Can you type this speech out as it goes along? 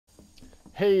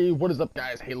Hey, what is up,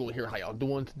 guys? Halo here. How y'all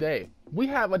doing today? We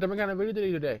have a different kind of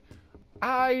video today.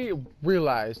 I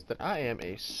realized that I am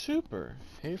a super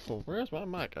hateful, where's my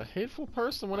mic? A hateful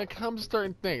person when it comes to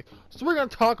certain things. So we're going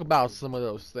to talk about some of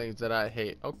those things that I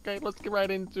hate. Okay, let's get right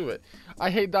into it. I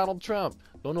hate Donald Trump.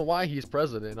 Don't know why he's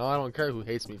president. Oh, I don't care who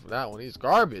hates me for that one. He's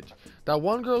garbage. That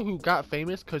one girl who got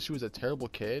famous because she was a terrible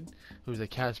kid, who was like,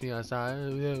 catch me outside.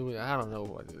 I don't know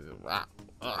what it is.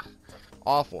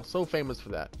 Awful. So famous for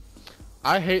that.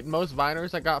 I hate most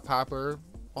Viners that got popular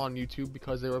on YouTube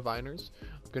because they were Viners.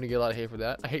 Gonna get a lot of hate for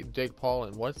that. I hate Jake Paul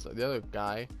and what's the other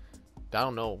guy? I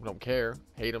don't know. Don't care.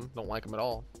 Hate him. Don't like him at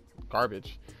all.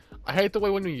 Garbage. I hate the way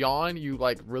when you yawn, you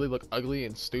like really look ugly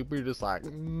and stupid. You're just like,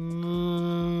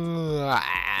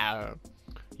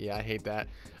 yeah, I hate that.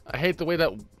 I hate the way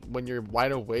that when you're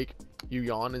wide awake, you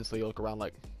yawn and so you look around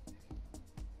like,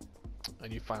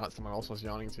 and you find out someone else was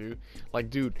yawning too.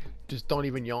 Like, dude, just don't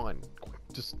even yawn.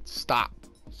 Just stop.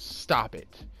 Stop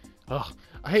it. Ugh.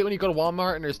 I hate when you go to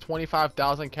Walmart and there's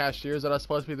 25,000 cashiers that are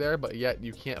supposed to be there, but yet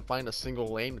you can't find a single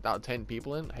lane without 10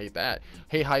 people in. I hate that.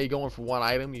 Hate how you go in for one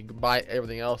item, you buy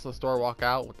everything else in the store, walk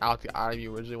out without the item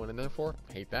you originally went in there for.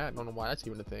 I hate that. Don't know why that's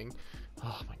even a thing.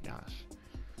 Oh my gosh.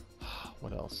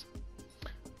 What else?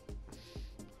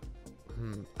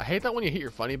 I hate that when you hit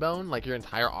your funny bone, like your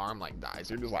entire arm like dies.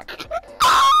 You're just like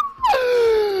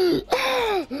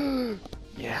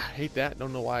yeah, I hate that.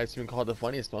 Don't know why it's even called the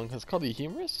funniest bone, because it's called the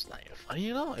humorous. It's not even funny,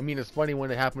 you know? I mean, it's funny when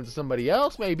it happens to somebody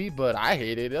else maybe, but I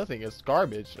hate it. I think it's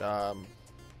garbage. I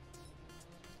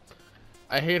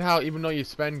hate how even though you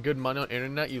spend good money on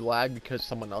internet, you lag because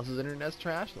someone else's internet's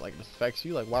trash. Like, this affects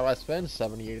you. Like, why do I spend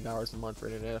 70, 80 hours a month for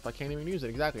internet if I can't even use it?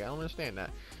 Exactly. I don't understand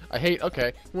that. I hate, okay,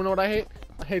 you wanna know what I hate?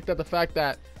 I hate that the fact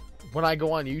that when I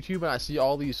go on YouTube and I see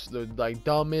all these, the like,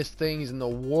 dumbest things in the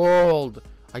world,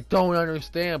 I don't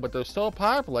understand, but they're so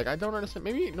popular. Like, I don't understand.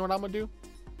 Maybe, you know what I'm gonna do?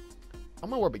 I'm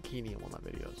gonna wear a bikini in one of my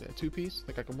videos. Yeah, two-piece.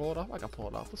 Think I can pull it off? I can pull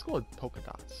it off. Let's go with polka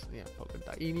dots. Yeah, polka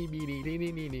dot. Eeny, beeny,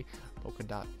 teeny, neeny. Polka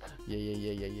dot.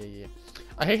 Yeah.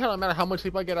 I hate how no matter how much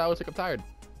sleep I get, I always think I'm tired.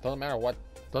 Doesn't matter what.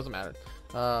 Doesn't matter.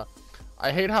 I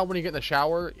hate how when you get in the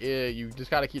shower, you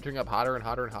just gotta keep turning up hotter and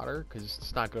hotter and hotter because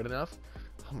it's not good enough.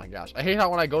 Oh my gosh. I hate how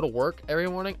when I go to work every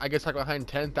morning, I get stuck behind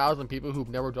 10,000 people who've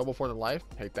never drove before in their life.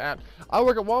 Hate that. I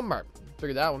work at Walmart.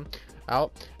 Figured that one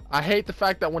out. I hate the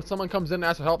fact that when someone comes in and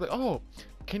asks for help, like, oh,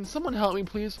 can someone help me,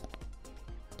 please?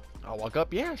 I'll walk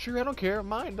up. Yeah, sure. I don't care.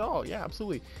 Mind. Oh, yeah,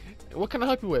 absolutely. What can I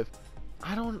help you with?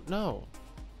 I don't know.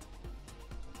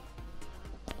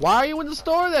 Why are you in the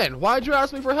store then? Why'd you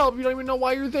ask me for help if you don't even know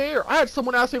why you're there? I had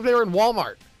someone ask me if they were in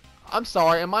Walmart. I'm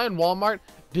sorry. Am I in Walmart?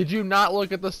 Did you not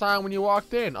look at the sign when you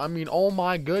walked in? I mean, oh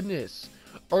my goodness.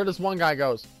 Or this one guy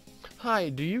goes, hi,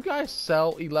 do you guys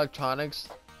sell electronics?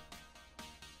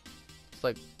 It's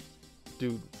like,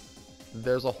 dude,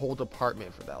 there's a whole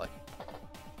department for that. Like,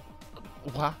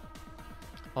 what?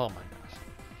 Oh my gosh.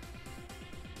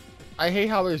 I hate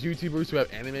how there's YouTubers who have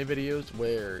anime videos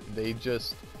where they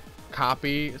just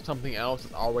copy something else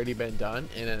that's already been done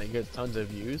and then it gets tons of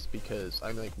views because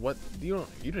I'm like, what? You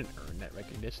didn't earn that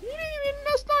recognition.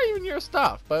 That's not even your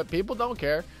stuff, but people don't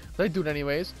care. They do it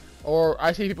anyways. Or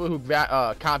I see people who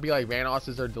copy like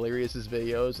Vanos's or Delirious's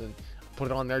videos and put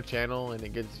it on their channel and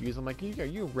it gets views. I'm like,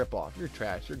 you rip off. You're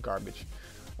trash. You're garbage.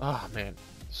 Oh man,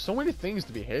 so many things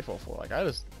to be hateful for. Like, I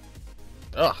just,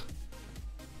 ugh.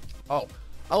 Oh,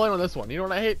 I'll end on this one. You know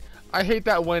what I hate? I hate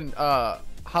that when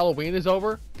Halloween is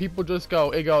over, people just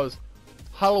go, it goes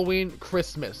Halloween,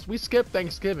 Christmas. We skip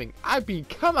Thanksgiving. I mean,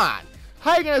 come on.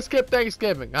 How you gonna skip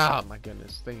Thanksgiving? Oh my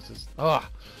goodness, things just, ugh.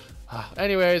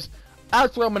 Anyways,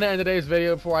 that's where I'm gonna end today's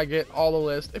video before I get all the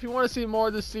list. If you want to see more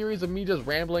of this series of me just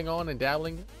rambling on and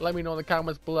dabbling, let me know in the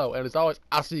comments below. And as always,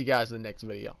 I'll see you guys in the next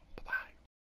video.